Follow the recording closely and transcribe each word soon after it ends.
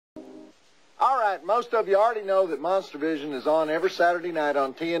All right, most of you already know that Monstervision is on every Saturday night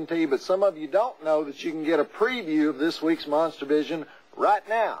on TNT, but some of you don't know that you can get a preview of this week's Monstervision right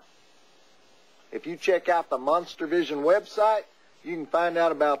now. If you check out the Monstervision website, you can find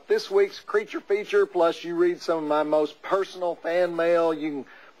out about this week's creature feature, plus you read some of my most personal fan mail. You can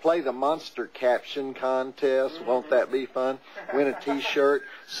play the monster caption contest. Won't that be fun? Win a t-shirt.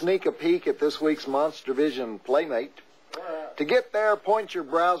 Sneak a peek at this week's Monstervision Playmate. To get there, point your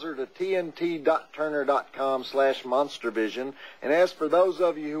browser to tnt.turner.com/monstervision. And as for those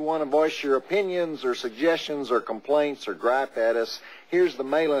of you who want to voice your opinions or suggestions or complaints or gripe at us, here's the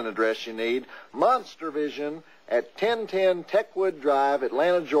mailing address you need. Monstervision at 1010 Techwood Drive,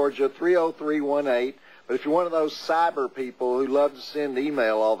 Atlanta, Georgia, 30318. But if you're one of those cyber people who love to send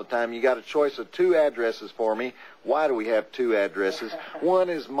email all the time, you got a choice of two addresses for me. Why do we have two addresses? One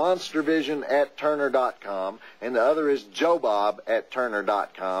is monstervision@turner.com, and the other is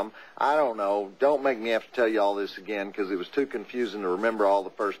joebob@turner.com. I don't know. Don't make me have to tell you all this again because it was too confusing to remember all the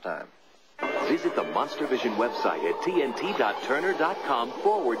first time. Visit the Monstervision website at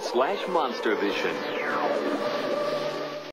tnt.turner.com/Monstervision.